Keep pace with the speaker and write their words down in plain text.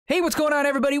Hey, what's going on,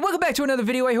 everybody? Welcome back to another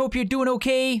video. I hope you're doing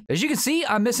okay. As you can see,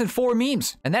 I'm missing 4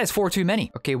 memes, and that is 4 too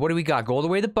many. Okay, what do we got? Go all the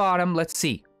way to the bottom. Let's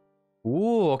see.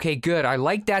 Ooh, okay, good. I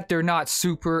like that they're not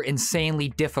super insanely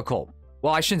difficult.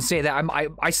 Well, I shouldn't say that.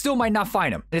 I still might not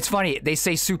find them. And it's funny, they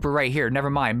say super right here. Never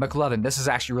mind. MCLOVIN. This is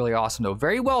actually really awesome, though.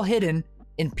 Very well hidden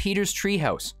in Peter's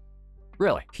treehouse.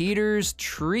 Really. Peter's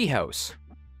treehouse.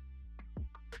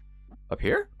 Up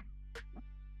here?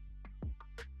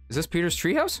 Is this Peter's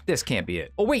treehouse? This can't be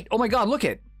it. Oh, wait. Oh, my God. Look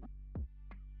it.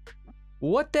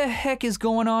 What the heck is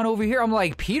going on over here? I'm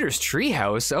like, Peter's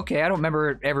treehouse? Okay, I don't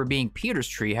remember it ever being Peter's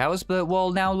treehouse, but, well,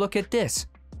 now look at this.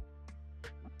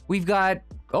 We've got...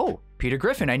 Oh, Peter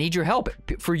Griffin, I need your help.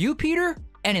 For you, Peter?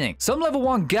 Anything. Some level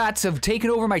 1 guts have taken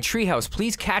over my treehouse.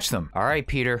 Please catch them. All right,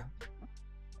 Peter.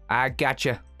 I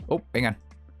gotcha. Oh, hang on.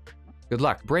 Good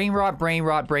luck. Brain rot, brain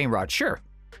rot, brain rot. Sure.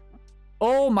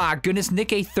 Oh my goodness, Nick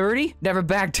A30? Never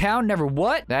back down, never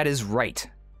what? That is right.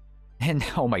 And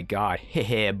oh my God,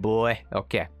 heh boy.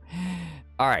 Okay.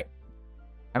 All right.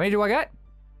 How many do I got?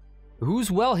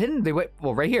 Who's well hidden? They wait.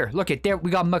 Well, right here. Look at there.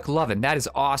 We got MCLOVIN. That is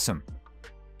awesome.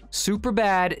 Super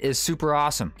bad is super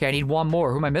awesome. Okay, I need one more.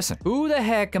 Who am I missing? Who the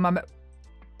heck am I?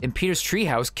 In Peter's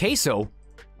treehouse, Queso.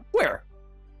 Where?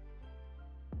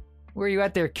 Where are you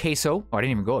at there, Queso? Oh, I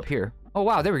didn't even go up here. Oh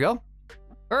wow, there we go.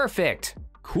 Perfect.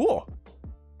 Cool.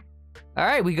 All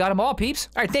right, we got them all, peeps.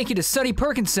 All right, thank you to Sonny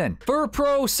Perkinson, Fur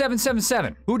Pro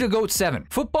 777, Buddha Goat 7,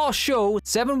 Football Show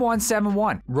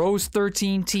 7171, Rose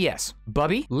 13 TS,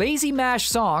 Bubby, Lazy Mash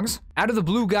Songs, Out of the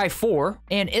Blue Guy 4,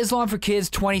 and Islam for Kids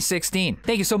 2016.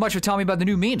 Thank you so much for telling me about the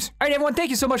new memes. All right, everyone, thank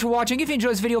you so much for watching. If you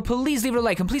enjoyed this video, please leave it a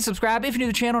like and please subscribe if you're new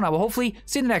to the channel, and I will hopefully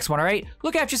see you in the next one, all right?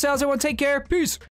 Look after yourselves, everyone. Take care. Peace.